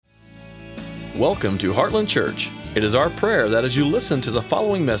Welcome to Heartland Church. It is our prayer that as you listen to the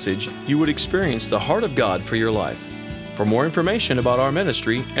following message, you would experience the heart of God for your life. For more information about our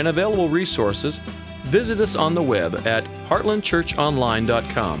ministry and available resources, visit us on the web at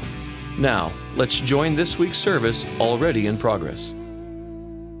heartlandchurchonline.com. Now, let's join this week's service already in progress.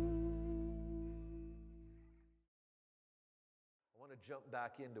 I want to jump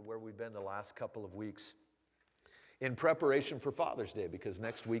back into where we've been the last couple of weeks in preparation for Father's Day, because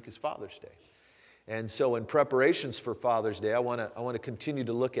next week is Father's Day. And so in preparations for Father's Day, I want to continue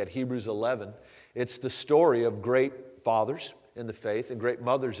to look at Hebrews 11. It's the story of great fathers in the faith and great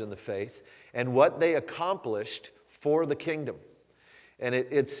mothers in the faith and what they accomplished for the kingdom. And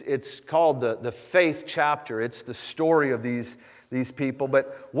it's called the faith chapter. It's the story of these people.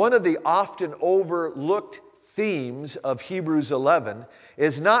 But one of the often overlooked themes of Hebrews 11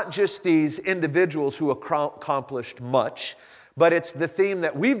 is not just these individuals who accomplished much, but it's the theme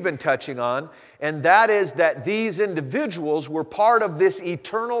that we've been touching on, and that is that these individuals were part of this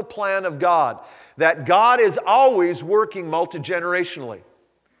eternal plan of God, that God is always working multi-generationally.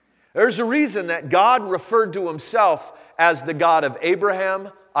 There's a reason that God referred to himself as the God of Abraham,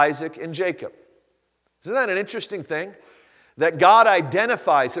 Isaac, and Jacob. Isn't that an interesting thing? That God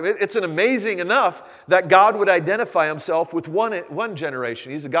identifies him. It's an amazing enough that God would identify himself with one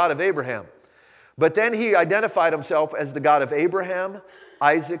generation. He's the God of Abraham. But then he identified himself as the God of Abraham,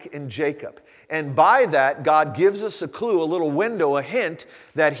 Isaac, and Jacob. And by that, God gives us a clue, a little window, a hint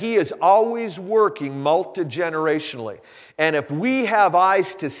that he is always working multi-generationally. And if we have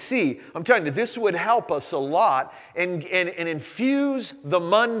eyes to see, I'm telling you, this would help us a lot and infuse the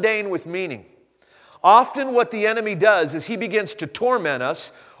mundane with meaning. Often what the enemy does is he begins to torment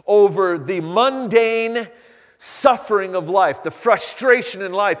us over the mundane suffering of life, the frustration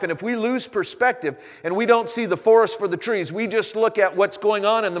in life. And if we lose perspective and we don't see the forest for the trees, we just look at what's going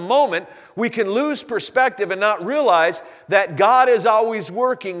on in the moment, we can lose perspective and not realize that God is always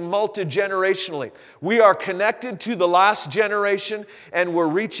working multi-generationally. We are connected to the last generation and we're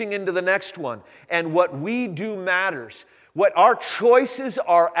reaching into the next one. And what we do matters. What our choices,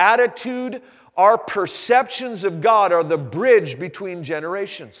 our attitude, our perceptions of God are the bridge between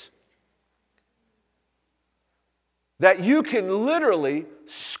generations. That you can literally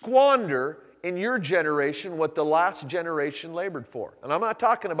squander in your generation what the last generation labored for. And I'm not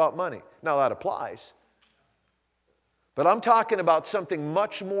talking about money. Now that applies. But I'm talking about something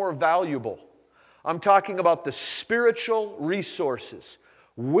much more valuable. I'm talking about the spiritual resources,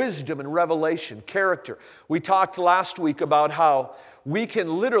 wisdom and revelation, character. We talked last week about how we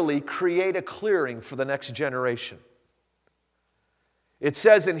can literally create a clearing for the next generation. It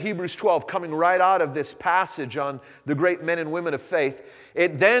says in Hebrews 12, coming right out of this passage on the great men and women of faith,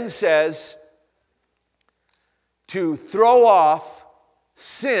 it then says to throw off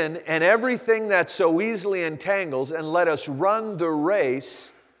sin and everything that so easily entangles, and let us run the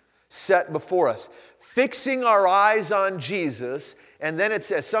race set before us. Fixing our eyes on Jesus, and then it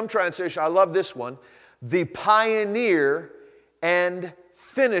says, some translation, I love this one, the pioneer and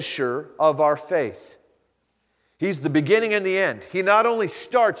finisher of our faith. He's the beginning and the end. He not only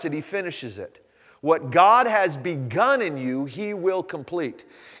starts it, he finishes it. What God has begun in you, he will complete.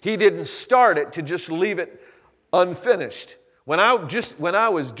 He didn't start it to just leave it unfinished. When I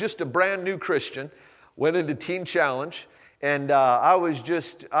was just a brand new Christian, went into Teen Challenge, and I was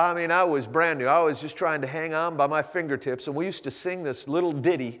brand new. I was just trying to hang on by my fingertips. And we used to sing this little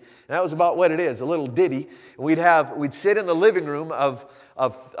ditty. And that was about what it is, a little ditty. And we'd sit in the living room on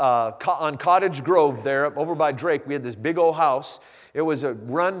Cottage Grove there, over by Drake. We had this big old house. It was a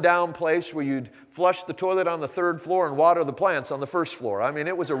run-down place where you'd flush the toilet on the third floor and water the plants on the first floor. I mean,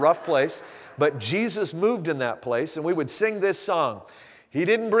 it was a rough place. But Jesus moved in that place, and we would sing this song. He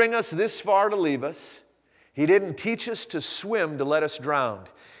didn't bring us this far to leave us. He didn't teach us to swim to let us drown.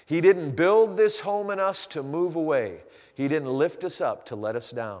 He didn't build this home in us to move away. He didn't lift us up to let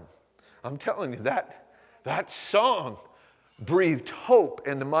us down. I'm telling you, that song breathed hope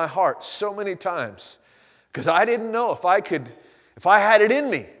into my heart so many times, because I didn't know if I had it in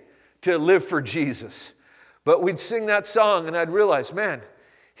me to live for Jesus. But we'd sing that song and I'd realize, man,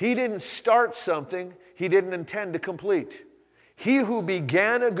 he didn't start something he didn't intend to complete. He who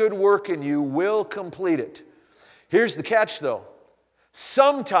began a good work in you will complete it. Here's the catch, though.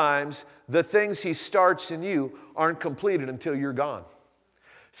 Sometimes the things he starts in you aren't completed until you're gone.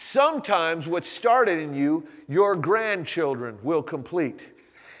 Sometimes what started in you, your grandchildren will complete.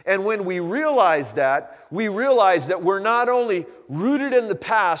 And when we realize that we're not only rooted in the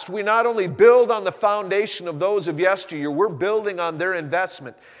past, we not only build on the foundation of those of yesteryear, we're building on their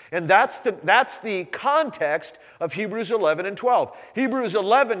investment. And that's the context of Hebrews 11 and 12. Hebrews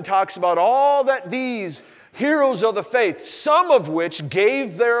 11 talks about all that these heroes of the faith, some of which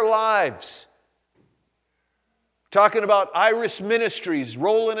gave their lives. Talking about Iris Ministries,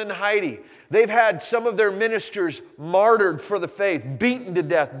 Roland and Heidi. They've had some of their ministers martyred for the faith, beaten to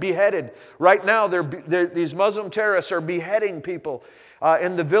death, beheaded. Right now, these Muslim terrorists are beheading people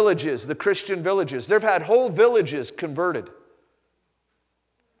in the villages, the Christian villages. They've had whole villages converted.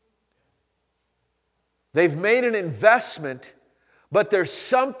 They've made an investment, but there's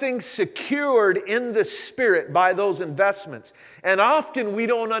something secured in the spirit by those investments. And often we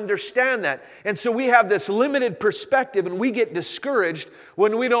don't understand that. And so we have this limited perspective and we get discouraged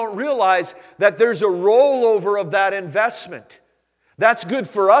when we don't realize that there's a rollover of that investment. That's good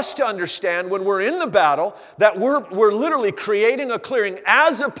for us to understand when we're in the battle, that we're literally creating a clearing.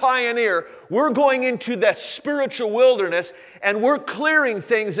 As a pioneer, we're going into the spiritual wilderness and we're clearing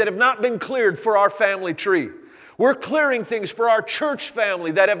things that have not been cleared for our family tree. We're clearing things for our church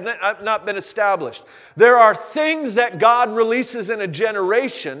family that have not been established. There are things that God releases in a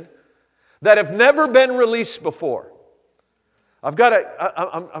generation that have never been released before.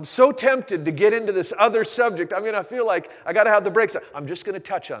 I'm so tempted to get into this other subject. I feel like I got to have the brakes on. I'm just going to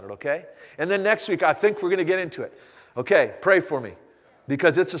touch on it, okay? And then next week, I think we're going to get into it. Okay, pray for me,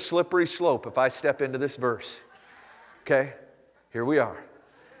 because it's a slippery slope if I step into this verse. Okay, here we are.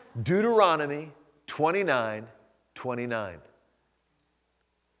 Deuteronomy 29:29.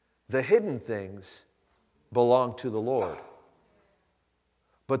 The hidden things belong to the Lord,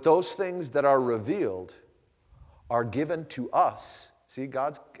 but those things that are revealed are given to us. See,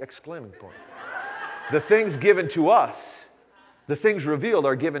 God's exclaiming point. The things given to us, the things revealed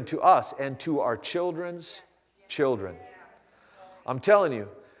are given to us and to our children's children. I'm telling you,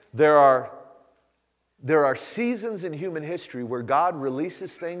 there are seasons in human history where God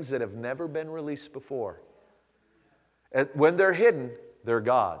releases things that have never been released before. And when they're hidden, they're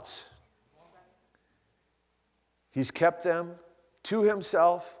God's. He's kept them to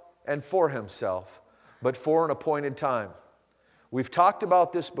Himself and for Himself, but for an appointed time. We've talked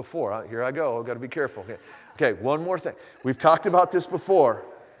about this before. Here I go. I've got to be careful. Okay, one more thing. We've talked about this before,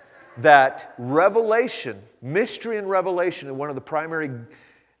 that revelation, mystery and revelation, are one of the primary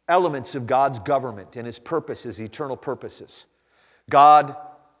elements of God's government and His purposes, eternal purposes. God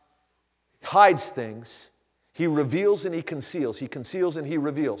hides things. He reveals and He conceals. He conceals and He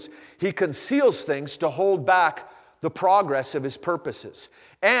reveals. He conceals things to hold back the progress of His purposes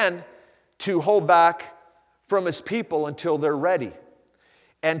and to hold back from His people until they're ready.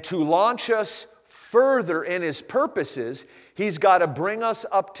 And to launch us further in His purposes, He's got to bring us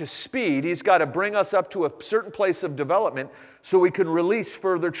up to speed. He's got to bring us up to a certain place of development so He can release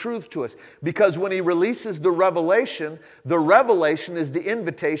further truth to us. Because when He releases the revelation is the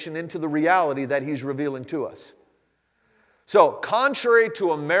invitation into the reality that He's revealing to us. So, contrary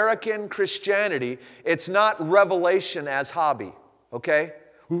to American Christianity, it's not revelation as hobby, okay?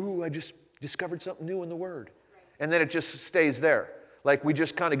 Ooh, I just discovered something new in the Word. And then it just stays there. Like we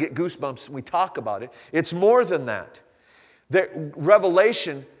just kind of get goosebumps and we talk about it. It's more than that. The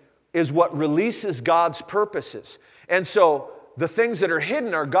revelation is what releases God's purposes. And so the things that are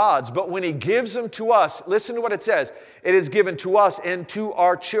hidden are God's, but when He gives them to us, listen to what it says. It is given to us and to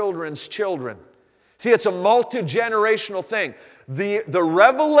our children's children. See, it's a multi-generational thing. The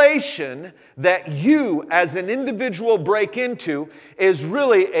revelation that you as an individual break into is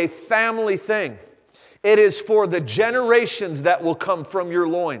really a family thing. It is for the generations that will come from your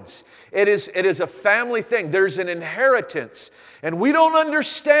loins. It is a family thing. There's an inheritance. And we don't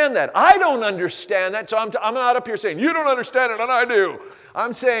understand that. I don't understand that. So I'm not up here saying, you don't understand it and I do.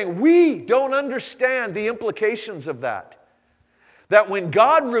 I'm saying we don't understand the implications of that. That when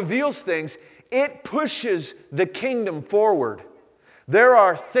God reveals things, it pushes the kingdom forward. There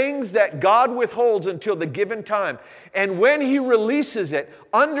are things that God withholds until the given time. And when He releases it,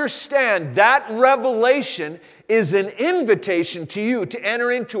 understand that revelation is an invitation to you to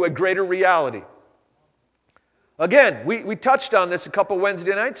enter into a greater reality. Again, we touched on this a couple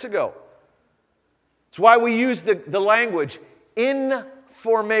Wednesday nights ago. It's why we use the language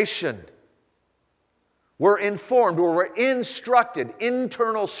information. We're informed or we're instructed,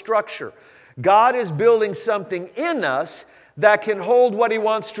 internal structure. God is building something in us that can hold what He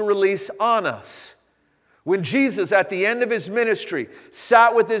wants to release on us. When Jesus, at the end of his ministry,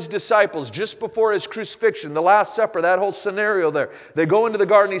 sat with his disciples just before his crucifixion, the Last Supper, that whole scenario there, they go into the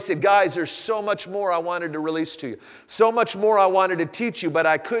garden, he said, guys, there's so much more I wanted to release to you. So much more I wanted to teach you, but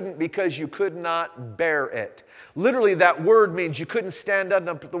I couldn't because you could not bear it. Literally, that word means you couldn't stand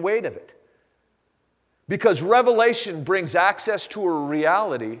up to the weight of it. Because revelation brings access to a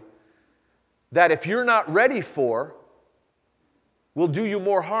reality that if you're not ready for, will do you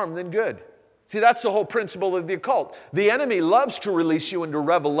more harm than good. See, that's the whole principle of the occult. The enemy loves to release you into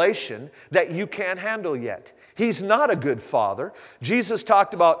revelation that you can't handle yet. He's not a good father. Jesus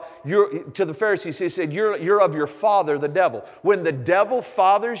talked about, to the Pharisees, he said, you're of your father, the devil. When the devil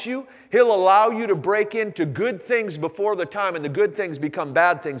fathers you, he'll allow you to break into good things before the time, and the good things become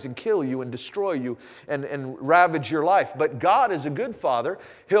bad things and kill you and destroy you and ravage your life. But God is a good father.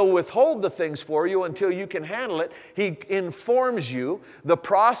 He'll withhold the things for you until you can handle it. He informs you. The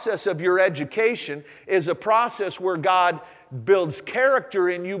process of your education is a process where God builds character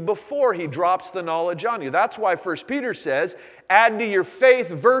in you before he drops the knowledge on you. That's why 1 Peter says, add to your faith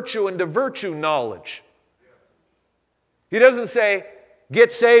virtue, and to virtue knowledge. He doesn't say,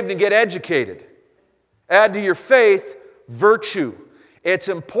 get saved and get educated. Add to your faith virtue. It's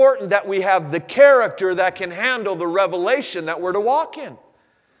important that we have the character that can handle the revelation that we're to walk in.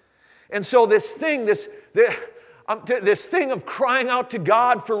 And so this thing of crying out to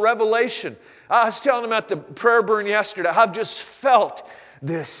God for revelation. I was telling him at the prayer burn yesterday, I've just felt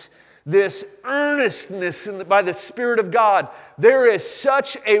this earnestness by the Spirit of God. There is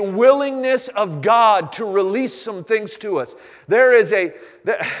such a willingness of God to release some things to us.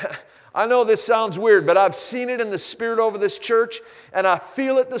 I know this sounds weird, but I've seen it in the Spirit over this church, and I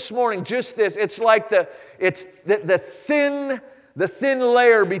feel it this morning, just this. It's like the thin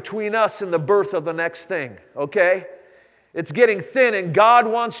layer between us and the birth of the next thing, okay? It's getting thin, and God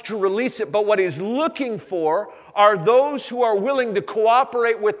wants to release it, but what He's looking for are those who are willing to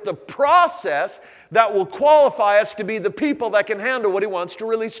cooperate with the process that will qualify us to be the people that can handle what He wants to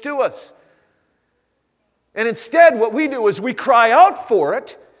release to us. And instead, what we do is we cry out for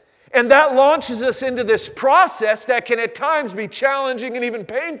it, and that launches us into this process that can at times be challenging and even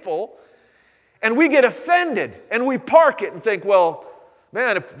painful, and we get offended, and we park it and think, well,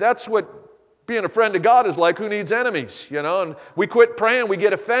 man, if that's what being a friend of God is like, who needs enemies, you know? And we quit praying, we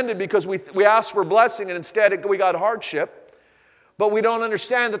get offended because we ask for blessing and instead we got hardship. But we don't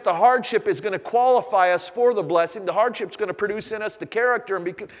understand that the hardship is going to qualify us for the blessing. The hardship is going to produce in us the character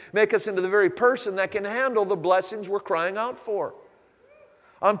and make us into the very person that can handle the blessings we're crying out for.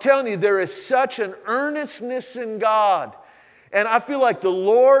 I'm telling you, there is such an earnestness in God. And I feel like the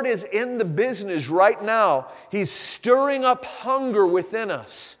Lord is in the business right now. He's stirring up hunger within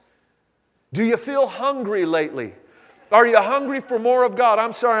us. Do you feel hungry lately? Are you hungry for more of God?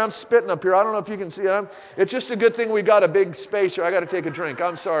 I'm sorry, I'm spitting up here. I don't know if you can see it. It's just a good thing we got a big space here. I got to take a drink.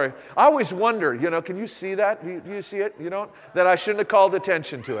 I'm sorry. I always wonder, can you see that? Do you see it? You don't? That I shouldn't have called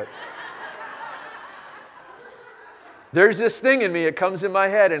attention to it. There's this thing in me, it comes in my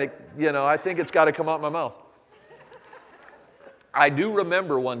head, and I think it's got to come out my mouth. I do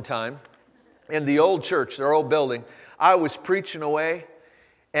remember one time in the old church, their old building, I was preaching away.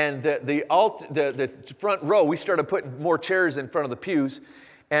 And the front row, we started putting more chairs in front of the pews,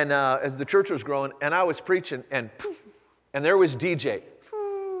 and as the church was growing, and I was preaching, and there was DJ.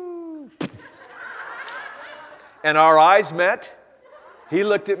 And our eyes met. He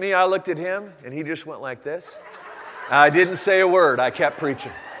looked at me, I looked at him, and he just went like this. I didn't say a word. I kept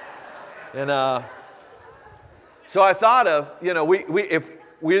preaching. And so I thought of, if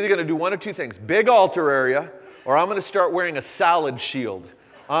we're either going to do one of two things, big altar area, or I'm going to start wearing a salad shield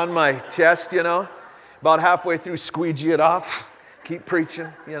on my chest, about halfway through, squeegee it off, keep preaching,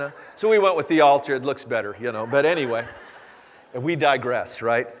 So we went with the altar. It looks better, But anyway, we digress,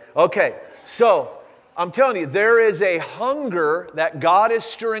 right? Okay, so I'm telling you, there is a hunger that God is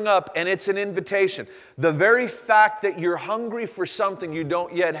stirring up, and it's an invitation. The very fact that you're hungry for something you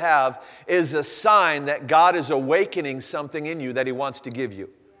don't yet have is a sign that God is awakening something in you that He wants to give you.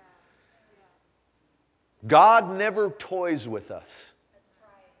 God never toys with us.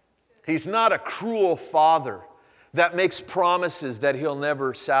 He's not a cruel father that makes promises that He'll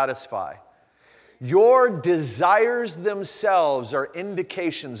never satisfy. Your desires themselves are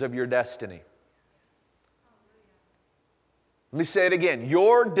indications of your destiny. Let me say it again.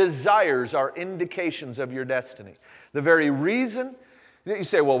 Your desires are indications of your destiny. The very reason that you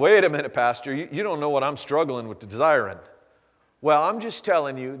say, well, wait a minute, Pastor, you don't know what I'm struggling with desiring. Well, I'm just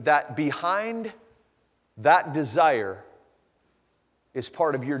telling you that behind that desire is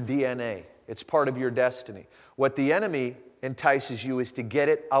part of your DNA. It's part of your destiny. What the enemy entices you is to get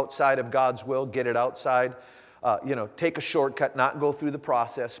it outside of God's will, get it outside, take a shortcut, not go through the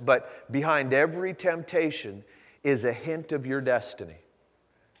process. But behind every temptation is a hint of your destiny.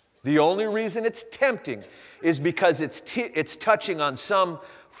 The only reason it's tempting is because it's touching on some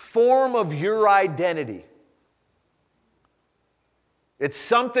form of your identity. It's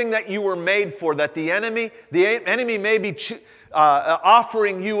something that you were made for, that the enemy may be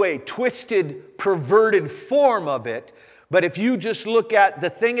offering you a twisted, perverted form of it. But if you just look at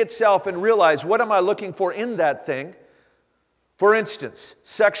the thing itself and realize, what am I looking for in that thing? For instance,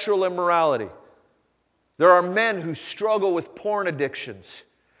 sexual immorality. There are men who struggle with porn addictions.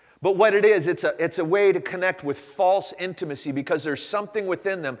 But what it is, it's a way to connect with false intimacy because there's something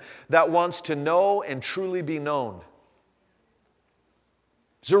within them that wants to know and truly be known.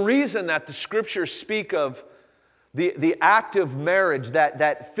 There's a reason that the scriptures speak of the act of marriage,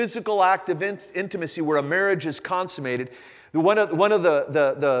 that physical act of intimacy where a marriage is consummated. One of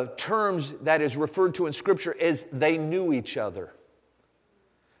the terms that is referred to in scripture is they knew each other.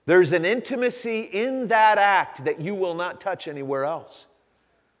 There's an intimacy in that act that you will not touch anywhere else.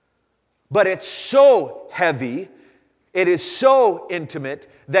 But it's so heavy, it is so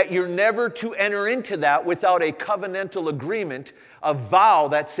intimate that you're never to enter into that without a covenantal agreement, a vow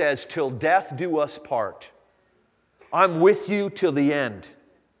that says, till death do us part. I'm with you till the end.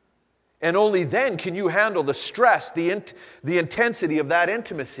 And only then can you handle the stress, the intensity of that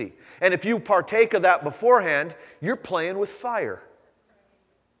intimacy. And if you partake of that beforehand, you're playing with fire.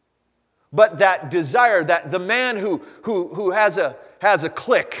 But that desire, that the man who has a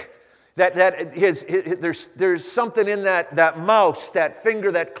click, there's something in that mouse, that finger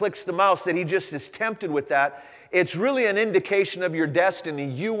that clicks the mouse, that he just is tempted with that. It's really an indication of your destiny.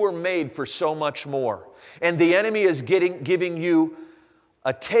 You were made for so much more. And the enemy is giving you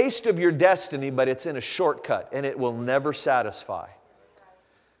a taste of your destiny, but it's in a shortcut, and it will never satisfy.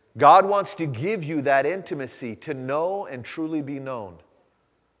 God wants to give you that intimacy to know and truly be known.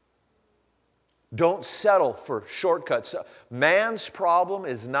 Don't settle for shortcuts. Man's problem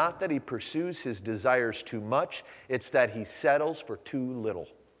is not that he pursues his desires too much, it's that he settles for too little.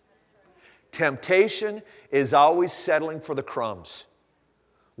 Temptation is always settling for the crumbs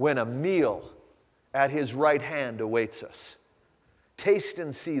when a meal at his right hand awaits us. Taste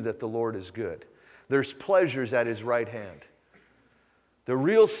and see that the Lord is good. There's pleasures at his right hand. The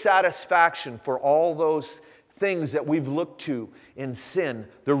real satisfaction for all those things that we've looked to in sin,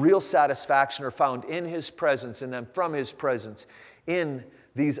 the real satisfaction are found in his presence and then from his presence in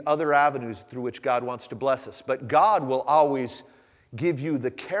these other avenues through which God wants to bless us. But God will always give you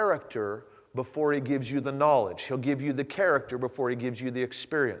the character before he gives you the knowledge. He'll give you the character before he gives you the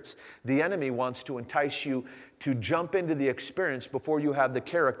experience. The enemy wants to entice you to jump into the experience before you have the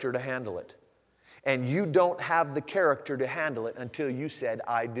character to handle it. And you don't have the character to handle it until you said,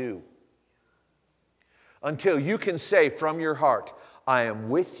 I do. Until you can say from your heart, I am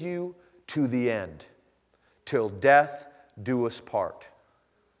with you to the end, till death do us part.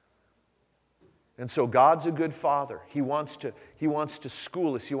 And so God's a good father. He wants to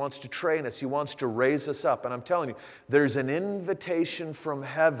school us. He wants to train us. He wants to raise us up. And I'm telling you, there's an invitation from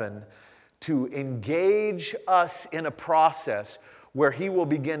heaven to engage us in a process where he will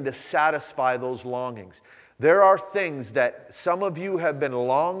begin to satisfy those longings. There are things that some of you have been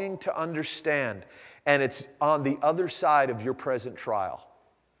longing to understand, and it's on the other side of your present trial.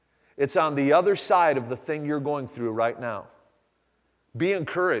 It's on the other side of the thing you're going through right now. Be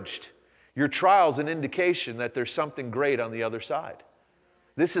encouraged. Your trial's an indication that there's something great on the other side.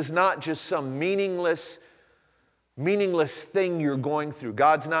 This is not just some meaningless thing you're going through.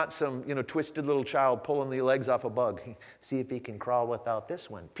 God's not some, twisted little child pulling the legs off a bug. See if he can crawl without this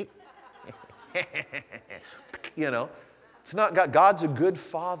one. It's not God. God's a good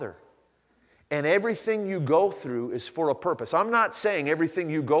father. And everything you go through is for a purpose. I'm not saying everything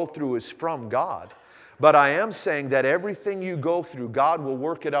you go through is from God. But I am saying that everything you go through, God will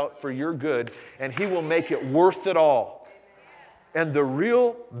work it out for your good, and he will make it worth it all. And the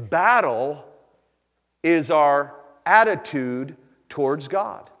real battle is our attitude towards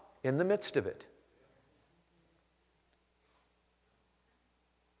God in the midst of it.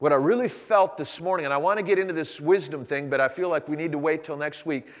 What I really felt this morning, and I want to get into this wisdom thing, but I feel like we need to wait till next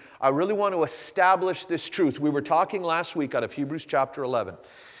week. I really want to establish this truth. We were talking last week out of Hebrews chapter 11.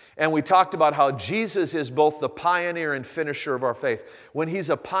 And we talked about how Jesus is both the pioneer and finisher of our faith. When he's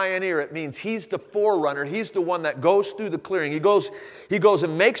a pioneer, it means he's the forerunner. He's the one that goes through the clearing. He goes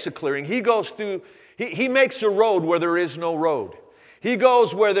and makes a clearing. He makes a road where there is no road. He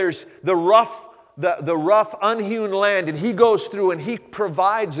goes where there's the rough, unhewn land, and he goes through and he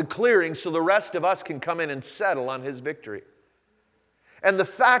provides a clearing so the rest of us can come in and settle on his victory. And the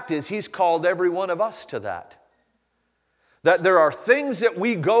fact is, He's called every one of us to that. That there are things that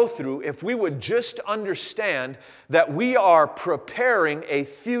we go through, if we would just understand that we are preparing a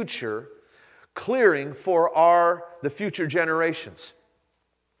future clearing for the future generations.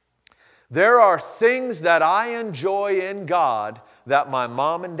 There are things that I enjoy in God that my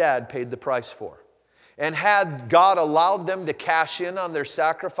mom and dad paid the price for. And had God allowed them to cash in on their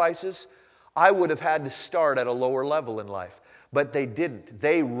sacrifices, I would have had to start at a lower level in life. But they didn't.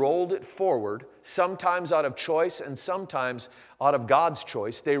 They rolled it forward, sometimes out of choice and sometimes out of God's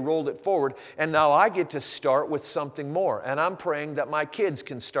choice. They rolled it forward, and now I get to start with something more. And I'm praying that my kids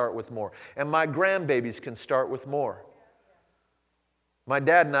can start with more, and my grandbabies can start with more. My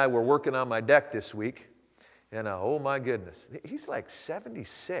dad and I were working on my deck this week, and oh my goodness, he's like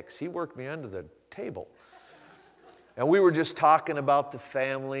 76. He worked me under the table. And we were just talking about the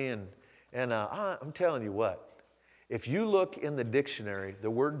family, and I'm telling you what, if you look in the dictionary, the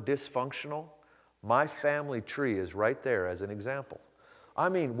word dysfunctional, my family tree is right there as an example. I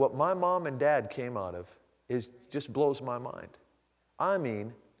mean, what my mom and dad came out of just blows my mind. I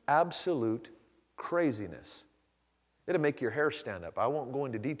mean, absolute craziness. It'll make your hair stand up. I won't go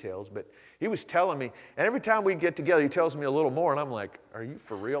into details, but he was telling me, and every time we get together, he tells me a little more, and I'm like, are you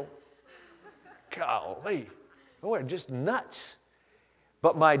for real? Golly, we're just nuts.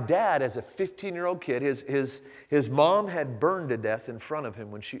 But my dad, as a 15-year-old kid, his mom had burned to death in front of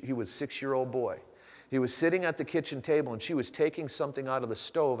him when he was a 6-year-old boy. He was sitting at the kitchen table, and she was taking something out of the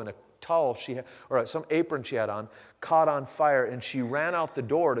stove, and a towel she had, or some apron she had on, caught on fire, and she ran out the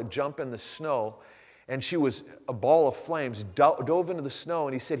door to jump in the snow, and she was a ball of flames, dove into the snow,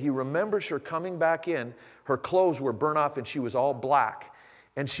 and he said he remembers her coming back in. Her clothes were burnt off, and she was all black.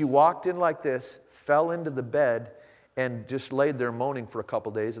 And she walked in like this, fell into the bed, and just laid there moaning for a couple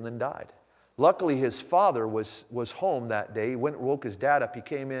days and then died. Luckily, his father was home that day. He went and woke his dad up. He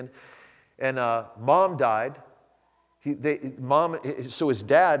came in, and mom died. So his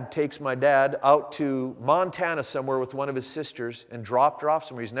dad takes my dad out to Montana somewhere with one of his sisters and dropped her off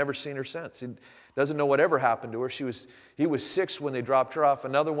somewhere. He's never seen her since. He doesn't know whatever happened to her. He was 6 when they dropped her off.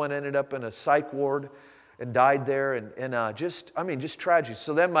 Another one ended up in a psych ward and died there. And just tragedy.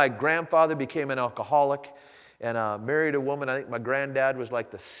 So then my grandfather became an alcoholic and married a woman. I think my granddad was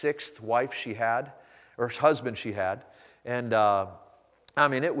like the 6th wife she had, or husband she had. And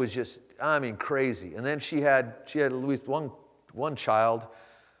it was just, crazy. And then she had at least one child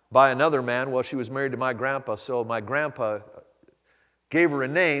by another man while she was married to my grandpa. So my grandpa gave her a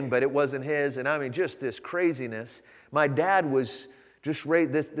name, but it wasn't his. And just this craziness. My dad was just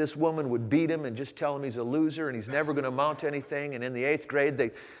raised, this woman would beat him and just tell him he's a loser and he's never going to amount to anything. And in the 8th grade,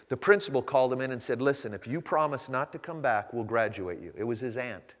 the principal called him in and said, listen, if you promise not to come back, we'll graduate you. It was his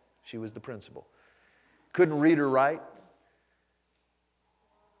aunt. She was the principal. Couldn't read or write.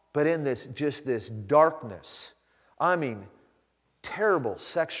 But in this darkness, terrible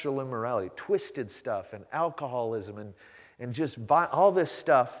sexual immorality, twisted stuff, and alcoholism, and just all this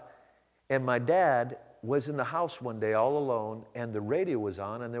stuff. And my dad was in the house one day all alone, and the radio was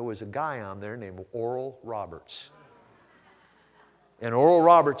on, and there was a guy on there named Oral Roberts. And Oral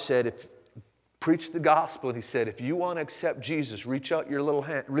Roberts said, preach the gospel, and he said, if you want to accept Jesus, reach out your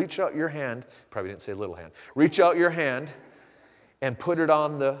hand, probably didn't say little hand, reach out your hand and put it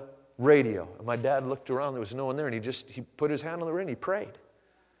on the radio. And my dad looked around, there was no one there, and he put his hand on the radio and he prayed.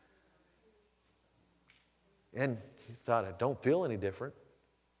 And he thought, I don't feel any different.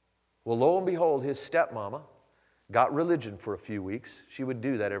 Well, lo and behold, his stepmama got religion for a few weeks. She would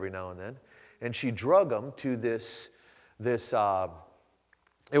do that every now and then. And she drug him to this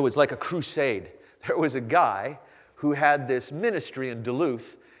it was like a crusade. There was a guy who had this ministry in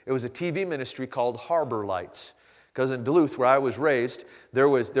Duluth. It was a TV ministry called Harbor Lights. Because in Duluth, where I was raised, there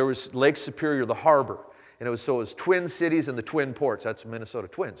was Lake Superior, the harbor. And it was Twin Cities and the Twin Ports. That's Minnesota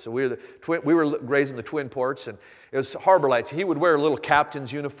Twins. So we were raised in the Twin Ports, and it was Harbor Lights. He would wear a little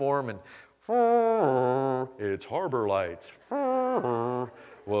captain's uniform, and it's Harbor Lights.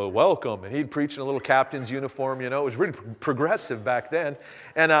 Well, welcome. And he'd preach in a little captain's uniform, It was really progressive back then.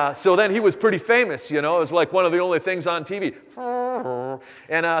 And so then he was pretty famous, It was like one of the only things on TV.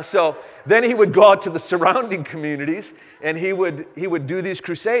 And so then he would go out to the surrounding communities, and he would do these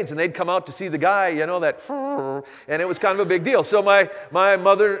crusades, and they'd come out to see the guy, and it was kind of a big deal. So my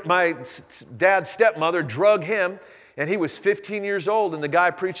dad's stepmother drug him, and he was 15 years old, and the guy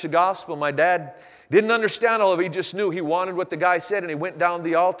preached the gospel. My dad didn't understand all of it. He just knew he wanted what the guy said, and he went down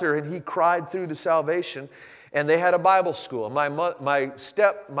the altar, and he cried through to salvation. And they had a Bible school. And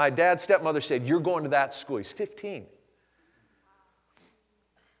my dad's stepmother said, you're going to that school. He's 15.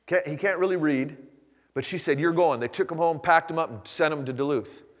 He can't really read, But she said, you're going. They took him home, packed him up, and sent him to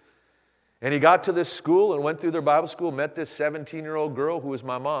Duluth. And he got to this school and went through their Bible school, met this 17-year-old girl who was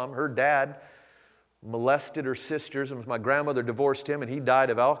my mom. Her dad molested her sisters, and my grandmother divorced him, and he died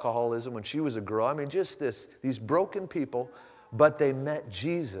of alcoholism when she was a girl. I mean, just these broken people, but they met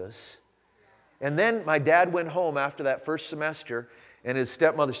Jesus. And then my dad went home after that first semester, and his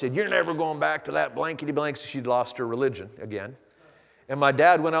stepmother said, you're never going back to that blankety blank. So she'd lost her religion again. And my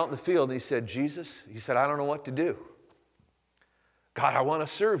dad went out in the field, and he said, Jesus, he said, I don't know what to do. God, I want to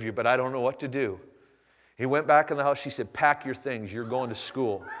serve you, but I don't know what to do. He went back in the house. She said, pack your things. You're going to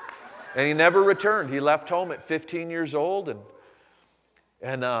school. And he never returned. He left home at 15 years old.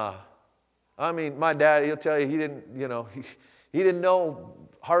 And I mean, my dad, he'll tell you, he didn't know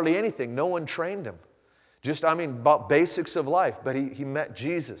hardly anything. No one trained him. Just, I mean, about basics of life. But he met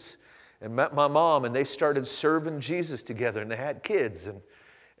Jesus and met my mom, and they started serving Jesus together, and they had kids.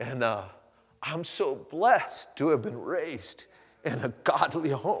 And I'm so blessed to have been raised in a godly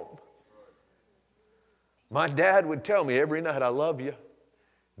home. My dad would tell me every night, I love you.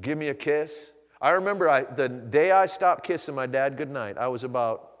 Give me a kiss. I remember the day I stopped kissing my dad goodnight, I was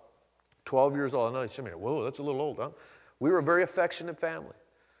about 12 years old. I know you say, whoa, that's a little old, huh? We were a very affectionate family.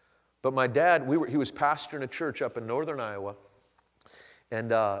 But my dad, he was pastoring a church up in northern Iowa.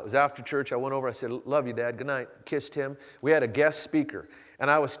 And it was after church. I went over, I said, love you, Dad, good night. Kissed him. We had a guest speaker.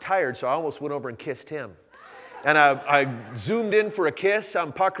 And I was tired, so I almost went over and kissed him. And I zoomed in for a kiss.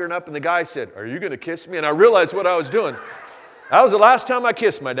 I'm puckering up, and the guy said, are you going to kiss me? And I realized what I was doing. That was the last time I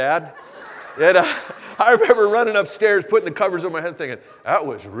kissed my dad. And I remember running upstairs, putting the covers over my head, thinking, that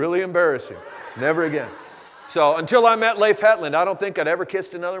was really embarrassing. Never again. So until I met Leif Hetland, I don't think I'd ever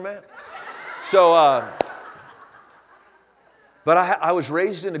kissed another man. So, but I was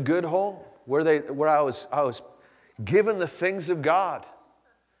raised in a good home where I was given the things of God.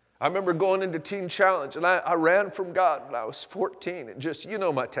 I remember going into Teen Challenge, and I ran from God when I was 14. And just, you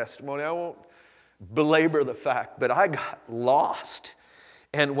know my testimony. I won't belabor the fact, but I got lost.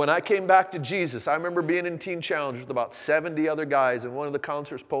 And when I came back to Jesus, I remember being in Teen Challenge with about 70 other guys, and one of the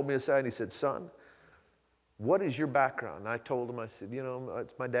counselors pulled me aside, and he said, son, what is your background? And I told him, I said,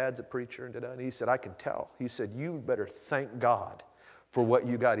 my dad's a preacher. And he said, I can tell. He said, you better thank God for what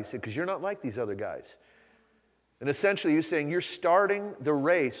you got. He said, because you're not like these other guys. And essentially, you're saying you're starting the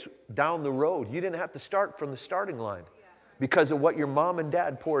race down the road. You didn't have to start from the starting line because of what your mom and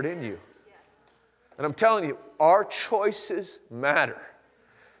dad poured in you. And I'm telling you, our choices matter.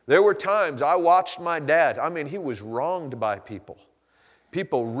 There were times I watched my dad. I mean, he was wronged by people.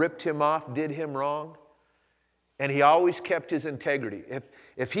 People ripped him off, did him wrong. And he always kept his integrity.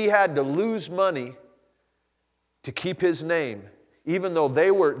 If he had to lose money to keep his name, even though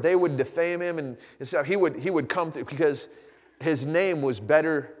they would defame him and stuff, he would come through because his name was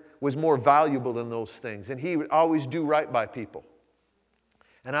more valuable than those things. And he would always do right by people.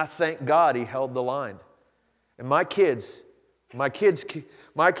 And I thank God he held the line. And my kids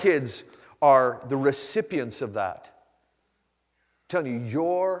are the recipients of that. I'm telling you,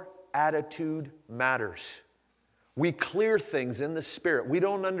 your attitude matters. We clear things in the Spirit. We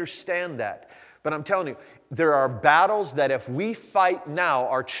don't understand that. But I'm telling you, there are battles that if we fight now,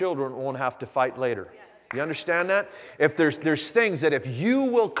 our children won't have to fight later. You understand that? If there's things that if you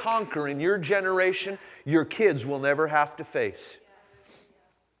will conquer in your generation, your kids will never have to face.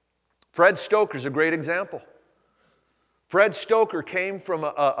 Fred Stoker's a great example. Fred Stoker came from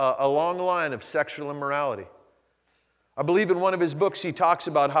a long line of sexual immorality. I believe in one of his books he talks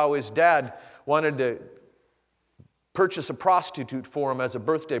about how his dad wanted to purchase a prostitute for him as a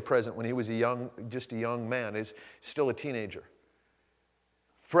birthday present when he was just a young man. He's still a teenager.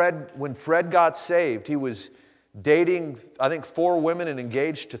 When Fred got saved, he was dating, I think, 4 women and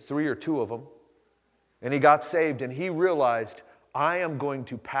engaged to 3 or 2 of them. And he got saved, and he realized, I am going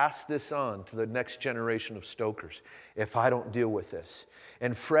to pass this on to the next generation of Stokers if I don't deal with this.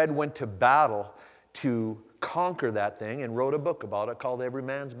 And Fred went to battle to conquer that thing and wrote a book about it called Every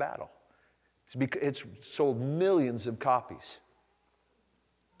Man's Battle. It's sold millions of copies.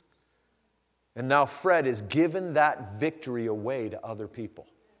 And now Fred has given that victory away to other people.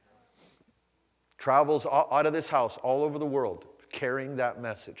 Travels out of this house all over the world carrying that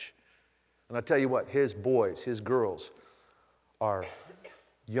message. And I tell you what, his boys, his girls are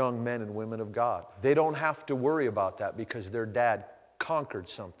young men and women of God. They don't have to worry about that because their dad conquered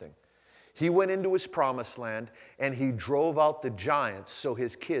something. He went into his promised land and he drove out the giants so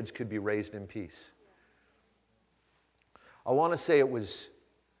his kids could be raised in peace. I want to say it was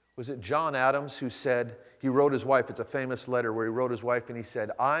it John Adams who said, he wrote his wife, it's a famous letter where he wrote his wife and he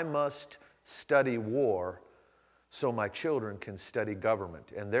said, I must study war so my children can study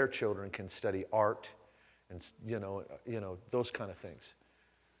government and their children can study art and those kind of things.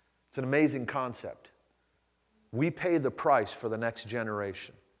 It's an amazing concept. We pay the price for the next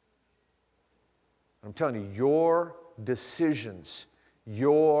generation. I'm telling you, your decisions,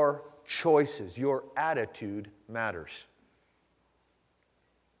 your choices, your attitude matters.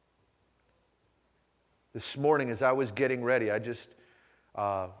 This morning as I was getting ready,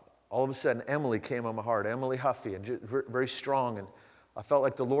 all of a sudden Emily came on my heart, Emily Huffy, and very strong, and I felt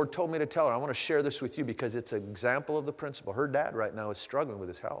like the Lord told me to tell her, I want to share this with you because it's an example of the principle. Her dad right now is struggling with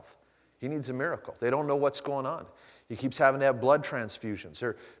his health. He needs a miracle. They don't know what's going on. He keeps having to have blood transfusions.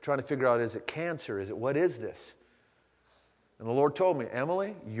 They're trying to figure out, is it cancer? What is this? And the Lord told me,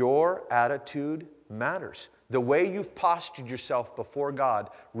 Emily, your attitude matters. The way you've postured yourself before God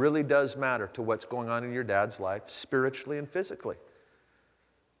really does matter to what's going on in your dad's life, spiritually and physically.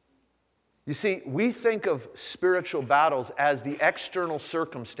 You see, we think of spiritual battles as the external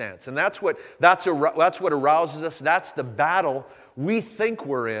circumstance, and that's what arouses us. That's the battle we think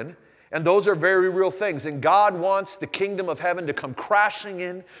we're in, and those are very real things. And God wants the kingdom of heaven to come crashing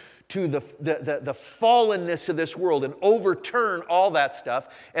in to the fallenness of this world and overturn all that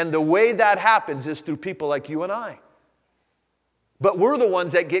stuff. And the way that happens is through people like you and I. But we're the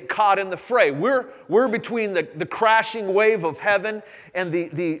ones that get caught in the fray. We're between the crashing wave of heaven and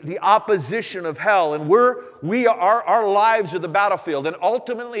the opposition of hell. And our lives are the battlefield. And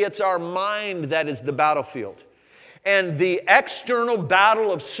ultimately, it's our mind that is the battlefield. And the external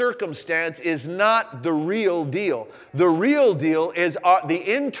battle of circumstance is not the real deal. The real deal is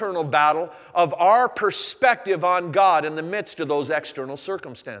the internal battle of our perspective on God in the midst of those external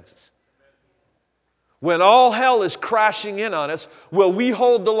circumstances. When all hell is crashing in on us, will we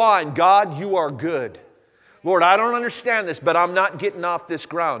hold the line? God, you are good. Lord, I don't understand this, but I'm not getting off this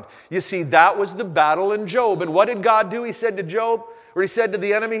ground. You see, that was the battle in Job. And what did God do? He said to Job, or he said to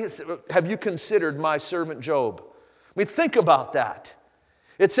the enemy, have you considered my servant Job? I mean, think about that.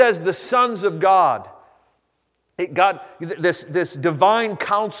 It says the sons of God, this divine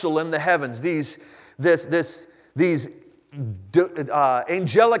counsel in the heavens, these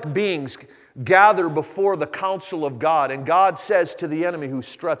angelic beings gather before the counsel of God. And God says to the enemy who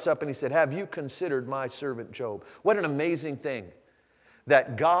struts up and he said, have you considered my servant Job? What an amazing thing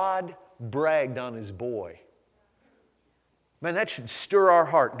that God bragged on his boy. Man, that should stir our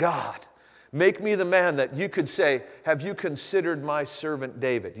heart. God, make me the man that you could say, have you considered my servant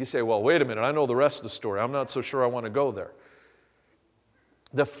David? You say, well, wait a minute, I know the rest of the story. I'm not so sure I want to go there.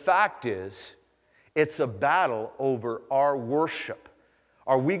 The fact is, it's a battle over our worship.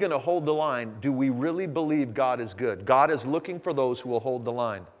 Are we going to hold the line? Do we really believe God is good? God is looking for those who will hold the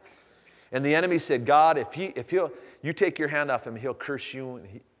line. And the enemy said, God, if you take your hand off him, he'll curse you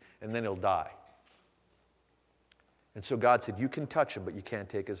and then he'll die. And so God said, you can touch him, but you can't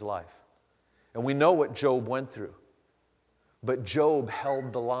take his life. And we know what Job went through. But Job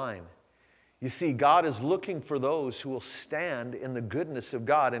held the line. You see, God is looking for those who will stand in the goodness of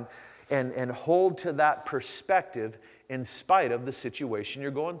God and hold to that perspective in spite of the situation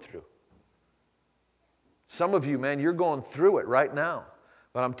you're going through. Some of you, man, you're going through it right now.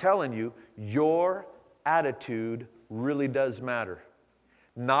 But I'm telling you, your attitude really does matter.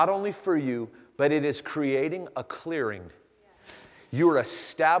 Not only for you, but it is creating a clearing. You're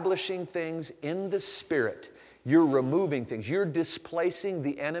establishing things in the Spirit. You're removing things. You're displacing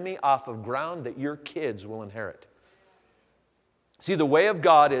the enemy off of ground that your kids will inherit. See, the way of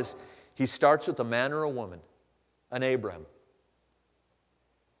God is he starts with a man or a woman, an Abraham.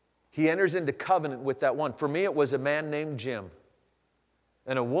 He enters into covenant with that one. For me, it was a man named Jim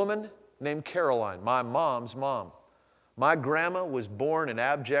and a woman named Caroline, my mom's mom. My grandma was born in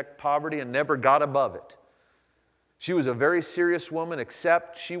abject poverty and never got above it. She was a very serious woman,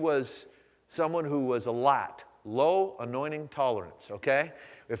 except she was someone who was a lat, low anointing tolerance, okay?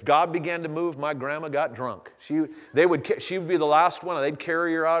 If God began to move, my grandma got drunk. She would be the last one. They'd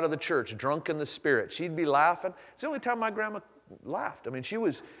carry her out of the church, drunk in the spirit. She'd be laughing. It's the only time my grandma laughed. I mean,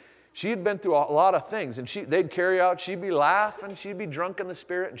 she had been through a lot of things, and they'd carry her out. She'd be laughing. She'd be drunk in the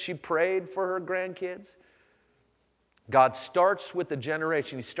spirit, and she prayed for her grandkids. God starts with the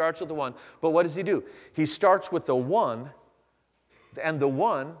generation. He starts with the one. But what does he do? He starts with the one, and the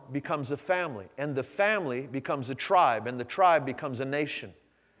one becomes a family, and the family becomes a tribe, and the tribe becomes a nation.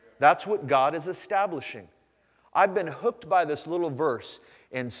 That's what God is establishing. I've been hooked by this little verse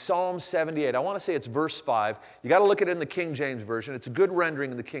in Psalm 78. I want to say it's verse 5. You got to look at it in the King James Version. It's a good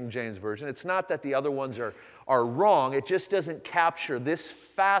rendering in the King James Version. It's not that the other ones are wrong. It just doesn't capture this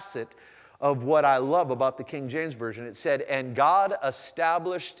facet of what I love about the King James Version. It said, and God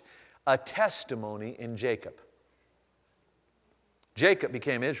established a testimony in Jacob. Jacob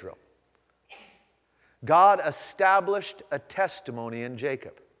became Israel. God established a testimony in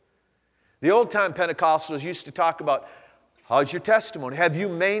Jacob. The old-time Pentecostals used to talk about, how's your testimony? Have you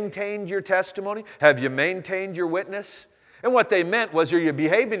maintained your testimony? Have you maintained your witness? And what they meant was, are you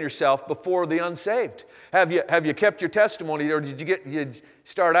behaving yourself before the unsaved? Have you kept your testimony, or did you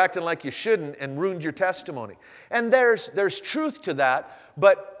start acting like you shouldn't and ruined your testimony? And there's truth to that,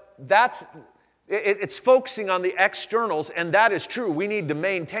 but it's focusing on the externals, and that is true. We need to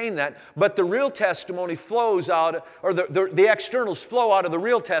maintain that. But the real testimony flows out, or the externals flow out of the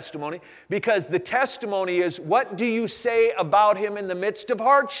real testimony, because the testimony is, what do you say about him in the midst of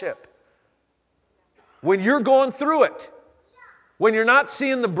hardship? When you're going through it, when you're not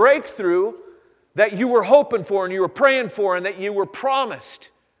seeing the breakthrough that you were hoping for and you were praying for and that you were promised,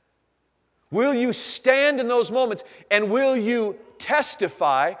 will you stand in those moments and will you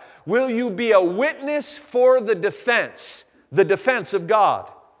testify? Will you be a witness for the defense of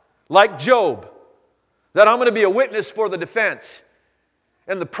God? Like Job, that I'm going to be a witness for the defense.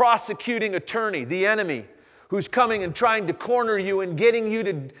 And the prosecuting attorney, the enemy, who's coming and trying to corner you and getting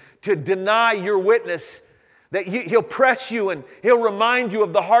you to deny your witness, that he'll press you and he'll remind you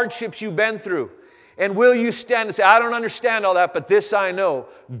of the hardships you've been through. And will you stand and say, I don't understand all that, but this I know,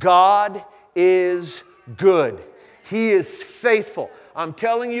 God is good. He is faithful. I'm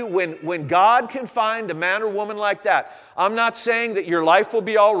telling you, when God can find a man or woman like that, I'm not saying that your life will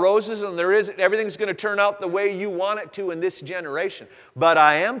be all roses and everything's going to turn out the way you want it to in this generation. But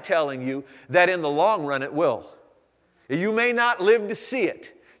I am telling you that in the long run it will. You may not live to see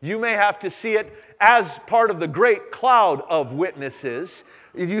it. You may have to see it as part of the great cloud of witnesses.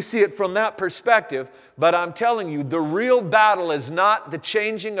 You see it from that perspective. But I'm telling you, the real battle is not the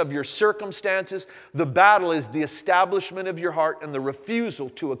changing of your circumstances. The battle is the establishment of your heart and the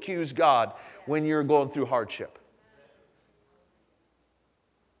refusal to accuse God when you're going through hardship.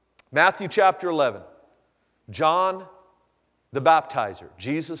 Matthew chapter 11. John the Baptizer,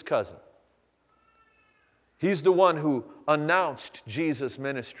 Jesus' cousin. He's the one who announced Jesus'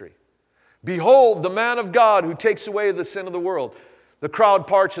 ministry. Behold, the man of God who takes away the sin of the world. The crowd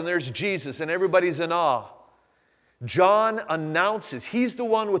parts and there's Jesus and everybody's in awe. John announces, he's the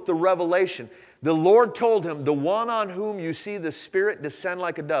one with the revelation. The Lord told him, the one on whom you see the Spirit descend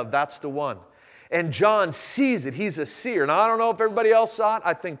like a dove, that's the one. And John sees it. He's a seer. And I don't know if everybody else saw it.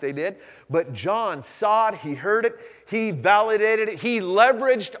 I think they did. But John saw it. He heard it. He validated it. He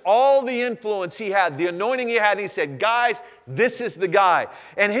leveraged all the influence he had, the anointing he had. And he said, guys, this is the guy.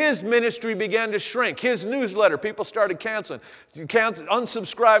 And his ministry began to shrink. His newsletter, people started canceling,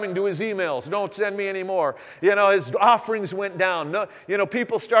 unsubscribing to his emails. Don't send me anymore. His offerings went down.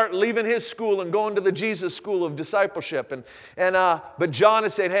 People start leaving his school and going to the Jesus school of discipleship. But John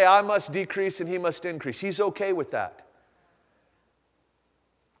is saying, hey, I must decrease and he must increase. He's okay with that.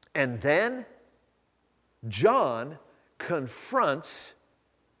 And then John confronts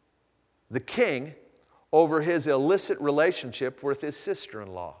the king over his illicit relationship with his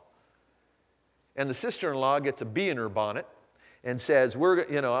sister-in-law. And the sister-in-law gets a bee in her bonnet and says,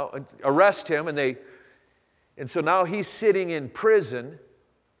 arrest him. And so now he's sitting in prison.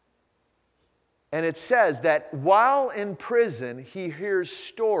 And it says that while in prison, he hears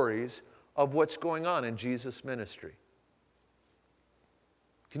stories of what's going on in Jesus' ministry.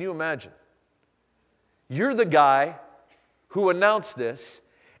 Can you imagine? You're the guy who announced this,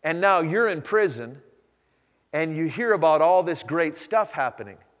 and now you're in prison, and you hear about all this great stuff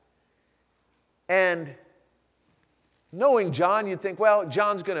happening. And knowing John, you'd think, well,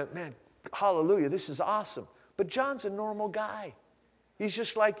 John's going to, man, hallelujah, this is awesome. But John's a normal guy. He's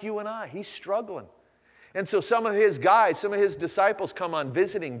just like you and I. He's struggling. And so some of his guys, some of his disciples come on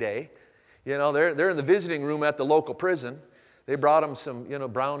visiting day. They're in the visiting room at the local prison. They brought him some,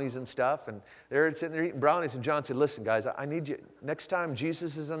 brownies and stuff, and they're sitting there eating brownies, and John said, listen, guys, I need you, next time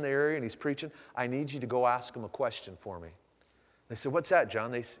Jesus is in the area and he's preaching, I need you to go ask him a question for me. They said, what's that,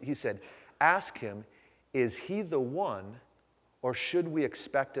 John? He said, ask him, is he the one, or should we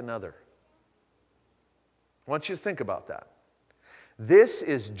expect another? I want you to think about that. This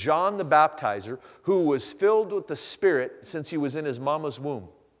is John the Baptizer, who was filled with the Spirit since he was in his mama's womb.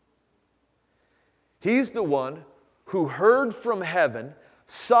 He's the one who heard from heaven,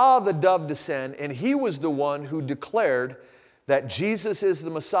 saw the dove descend, and he was the one who declared that Jesus is the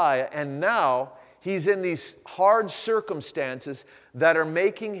Messiah. And now he's in these hard circumstances that are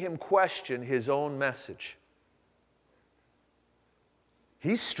making him question his own message.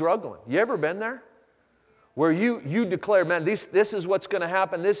 He's struggling. You ever been there? Where you declare, man, this is what's going to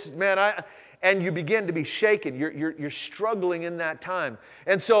happen. And you begin to be shaken. You're struggling in that time.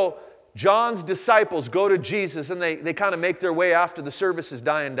 And so John's disciples go to Jesus, and they kind of make their way after the service is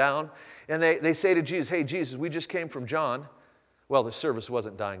dying down. And they say to Jesus, hey, Jesus, we just came from John. Well, the service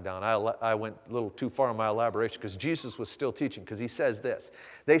wasn't dying down. I went a little too far in my elaboration because Jesus was still teaching, because he says this.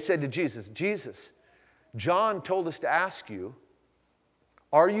 They said to Jesus, Jesus, John told us to ask you,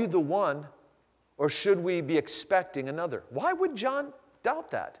 are you the one, or should we be expecting another? Why would John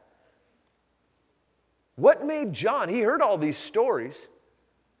doubt that? What made John? He heard all these stories.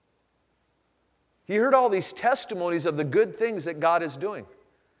 He heard all these testimonies of the good things that God is doing.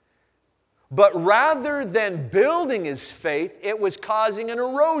 But rather than building his faith, it was causing an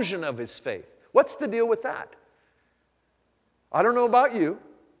erosion of his faith. What's the deal with that? I don't know about you,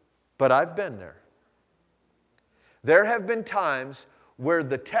 but I've been there. There have been times where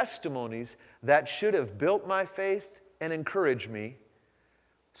the testimonies that should have built my faith and encouraged me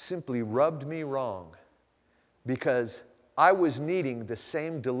simply rubbed me wrong, because I was needing the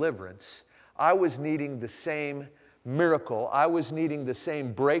same deliverance. I was needing the same miracle. I was needing the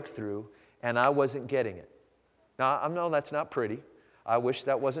same breakthrough, and I wasn't getting it. Now, I know that's not pretty. I wish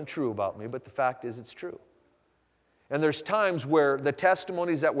that wasn't true about me, but the fact is it's true. And there's times where the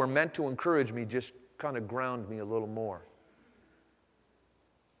testimonies that were meant to encourage me just kind of ground me a little more.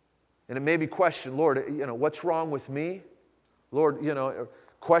 And it made me question, Lord, what's wrong with me? Lord,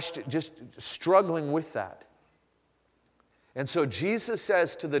 question, just struggling with that. And so Jesus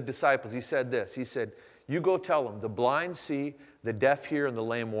says to the disciples, he said this, he said, you go tell them, the blind see, the deaf hear, and the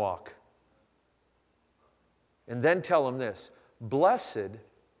lame walk. And then tell them this, blessed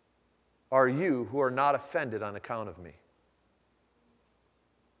are you who are not offended on account of me.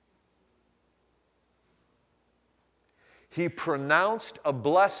 He pronounced a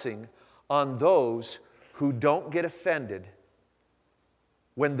blessing on those who don't get offended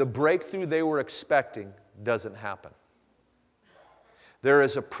when the breakthrough they were expecting doesn't happen. There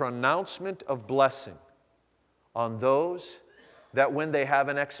is a pronouncement of blessing on those that when they have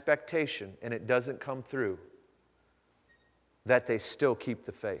an expectation and it doesn't come through, that they still keep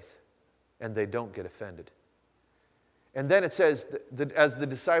the faith and they don't get offended. And then it says, that as the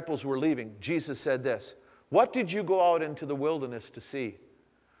disciples were leaving, Jesus said this, what did you go out into the wilderness to see?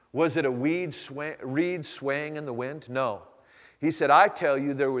 Was it a reed swaying in the wind? No. He said, I tell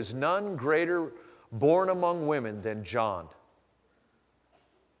you, there was none greater born among women than John.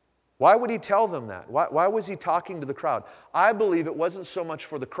 Why would he tell them that? Why was he talking to the crowd? I believe it wasn't so much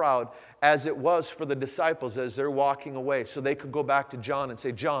for the crowd as it was for the disciples as they're walking away, so they could go back to John and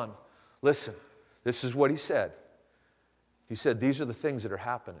say, John, listen, this is what he said. He said, these are the things that are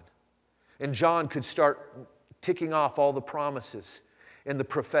happening. And John could start ticking off all the promises in the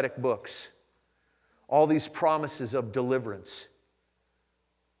prophetic books, all these promises of deliverance.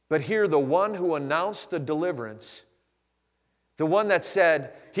 But here, the one who announced the deliverance, the one that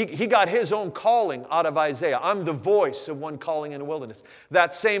said, he got his own calling out of Isaiah. I'm the voice of one calling in the wilderness.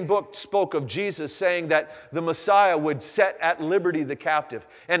 That same book spoke of Jesus saying that the Messiah would set at liberty the captive.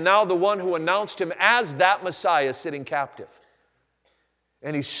 And now the one who announced him as that Messiah is sitting captive.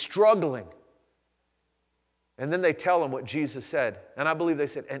 And he's struggling. And then they tell him what Jesus said. And I believe they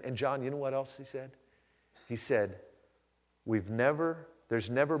said, and John, you know what else he said? He said, there's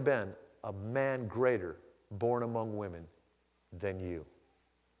never been a man greater born among women than you.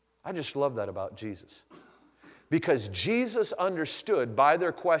 I just love that about Jesus. Because Jesus understood by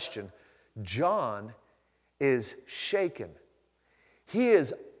their question, John is shaken. He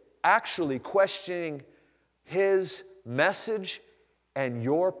is actually questioning his message and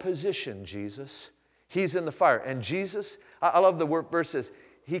your position, Jesus. He's in the fire. And Jesus, I love the verse says,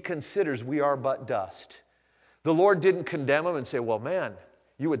 he considers we are but dust. The Lord didn't condemn him and say, well, man,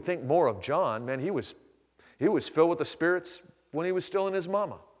 you would think more of John. Man, he was filled with the spirits when he was still in his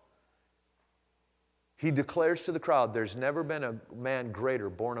mama. He declares to the crowd, there's never been a man greater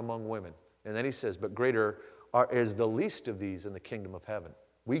born among women. And then he says, but greater is the least of these in the kingdom of heaven.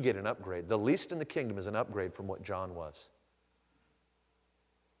 We get an upgrade. The least in the kingdom is an upgrade from what John was.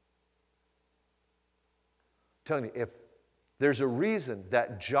 I'm telling you, if there's a reason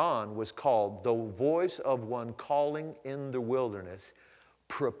that John was called the voice of one calling in the wilderness,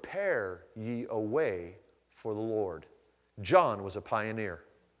 prepare ye a way for the Lord. John was a pioneer.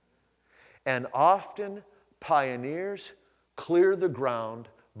 And often pioneers clear the ground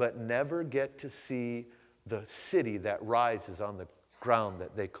but never get to see the city that rises on the ground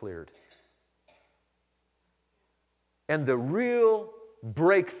that they cleared. And the real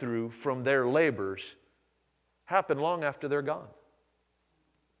breakthrough from their labors happen long after they're gone.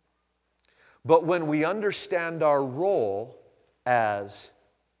 But when we understand our role as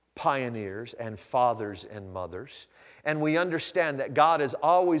pioneers and fathers and mothers, and we understand that God is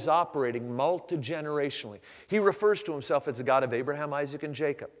always operating multi-generationally. He refers to himself as the God of Abraham, Isaac, and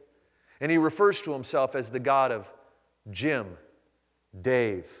Jacob. And he refers to himself as the God of Jim,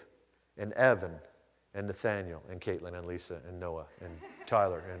 Dave, and Evan, and Nathaniel, and Caitlin, and Lisa, and Noah, and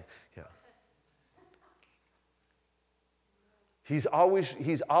Tyler, and yeah. He's always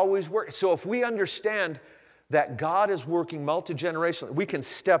working. So if we understand that God is working multi-generationally, we can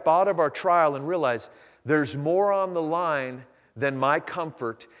step out of our trial and realize there's more on the line than my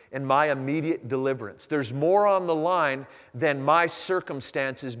comfort and my immediate deliverance. There's more on the line than my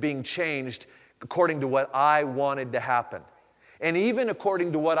circumstances being changed according to what I wanted to happen, and even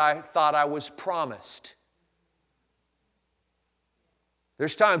according to what I thought I was promised.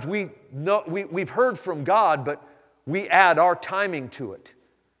 There's times we've heard from God, but we add our timing to it.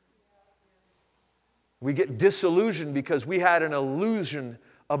 We get disillusioned because we had an illusion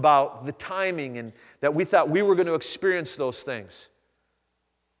about the timing and that we thought we were going to experience those things.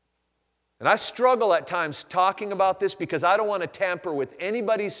 And I struggle at times talking about this because I don't want to tamper with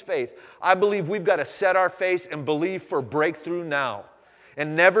anybody's faith. I believe we've got to set our face and believe for breakthrough now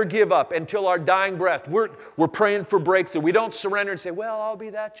and never give up until our dying breath. We're praying for breakthrough. We don't surrender and say, well, I'll be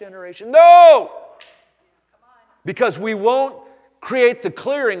that generation. No! Because we won't create the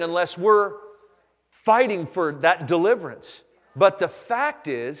clearing unless we're fighting for that deliverance. But the fact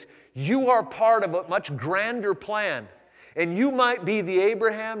is, you are part of a much grander plan. And you might be the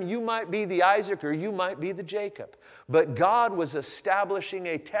Abraham, you might be the Isaac, or you might be the Jacob. But God was establishing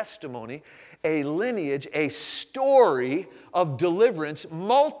a testimony, a lineage, a story of deliverance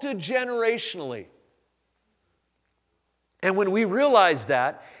multi-generationally. And when we realize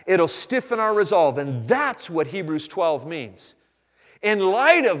that, it'll stiffen our resolve. And that's what Hebrews 12 means. In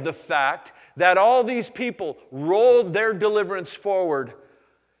light of the fact that all these people rolled their deliverance forward,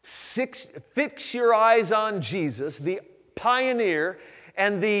 fix your eyes on Jesus, the pioneer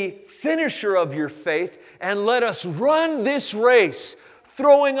and the finisher of your faith, and let us run this race,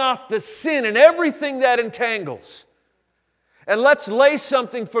 throwing off the sin and everything that entangles. And let's lay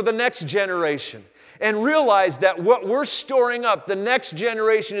something for the next generation. And realize that what we're storing up, the next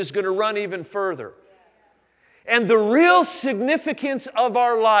generation is going to run even further. And the real significance of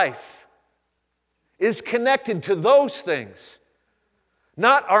our life is connected to those things.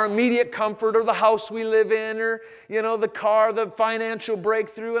 Not our immediate comfort or the house we live in or, the car, the financial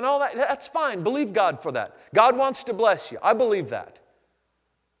breakthrough and all that. That's fine. Believe God for that. God wants to bless you. I believe that.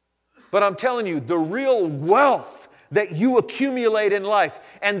 But I'm telling you, the real wealth that you accumulate in life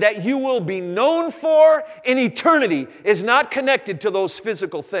and that you will be known for in eternity is not connected to those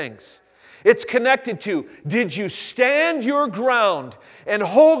physical things. It's connected to, did you stand your ground and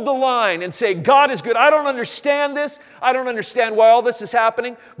hold the line and say, God is good. I don't understand this. I don't understand why all this is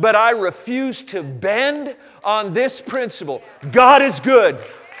happening, but I refuse to bend on this principle. God is good.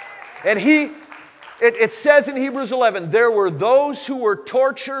 And it says in Hebrews 11, there were those who were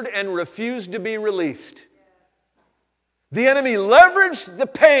tortured and refused to be released. The enemy leveraged the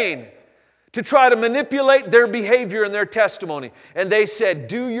pain to try to manipulate their behavior and their testimony. And they said,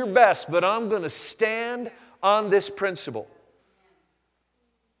 do your best, but I'm going to stand on this principle.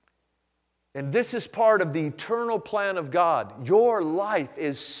 And this is part of the eternal plan of God. Your life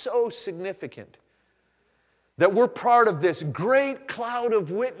is so significant that we're part of this great cloud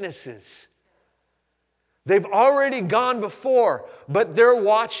of witnesses. They've already gone before, but they're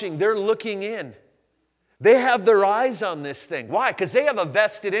watching, they're looking in. They have their eyes on this thing. Why? Because they have a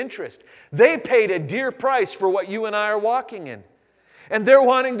vested interest. They paid a dear price for what you and I are walking in. And they're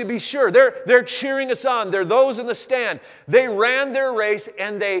wanting to be sure. They're cheering us on. They're those in the stand. They ran their race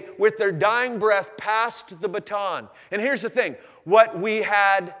and they, with their dying breath, passed the baton. And here's the thing. What we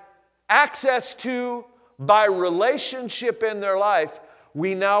had access to by relationship in their life,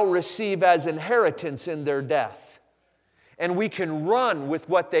 we now receive as inheritance in their death. And we can run with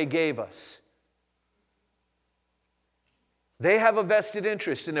what they gave us. They have a vested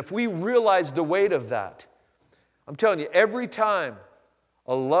interest, and if we realize the weight of that, I'm telling you, every time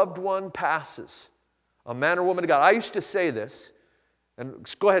a loved one passes, a man or woman of God, I used to say this, and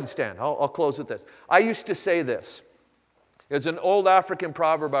go ahead and stand, I'll close with this. I used to say this. It's an old African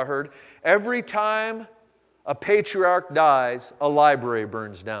proverb I heard. Every time a patriarch dies, a library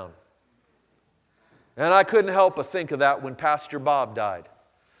burns down. And I couldn't help but think of that when Pastor Bob died,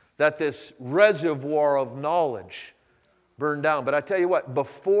 that this reservoir of knowledge burned down. But I tell you what,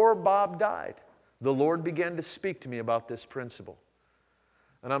 before Bob died, the Lord began to speak to me about this principle.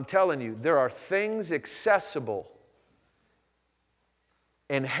 And I'm telling you, there are things accessible.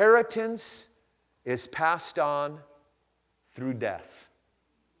 Inheritance is passed on through death.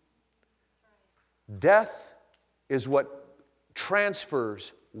 Death is what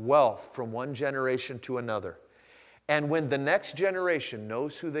transfers wealth from one generation to another. And when the next generation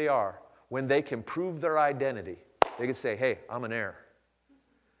knows who they are, when they can prove their identity, they can say, hey, I'm an heir.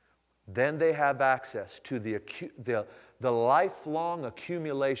 Then they have access to the lifelong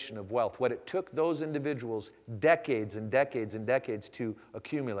accumulation of wealth. What it took those individuals decades and decades and decades to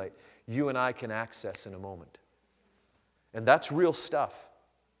accumulate, you and I can access in a moment. And that's real stuff.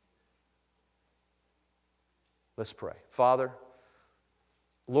 Let's pray. Father,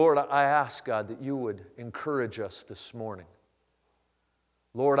 Lord, I ask, God, that you would encourage us this morning.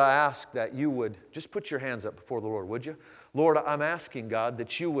 Lord, I ask that you would, just put your hands up before the Lord, would you? Lord, I'm asking, God,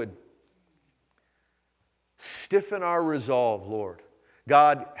 that you would stiffen our resolve, Lord.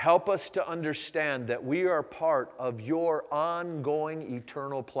 God, help us to understand that we are part of your ongoing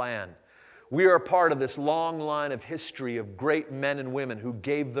eternal plan. We are a part of this long line of history of great men and women who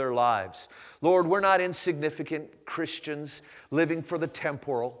gave their lives. Lord, we're not insignificant Christians living for the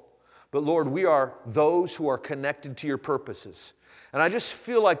temporal, but Lord, we are those who are connected to your purposes. And I just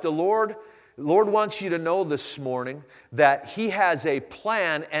feel like the Lord wants you to know this morning that He has a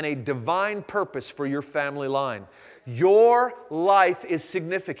plan and a divine purpose for your family line. Your life is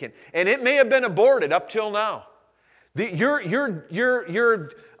significant, and it may have been aborted up till now. Your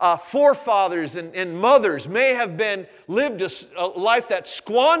forefathers and mothers may have lived a life that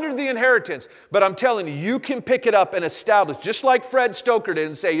squandered the inheritance, but I'm telling you, you can pick it up and establish, just like Fred Stoker did,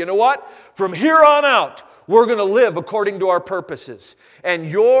 and say, you know what? From here on out, we're going to live according to our purposes. And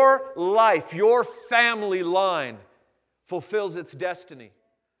your life, your family line fulfills its destiny.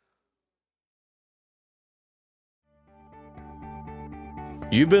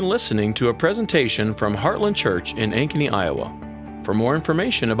 You've been listening to a presentation from Heartland Church in Ankeny, Iowa. For more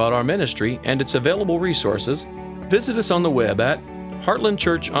information about our ministry and its available resources, visit us on the web at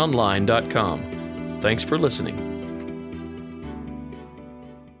heartlandchurchonline.com. Thanks for listening.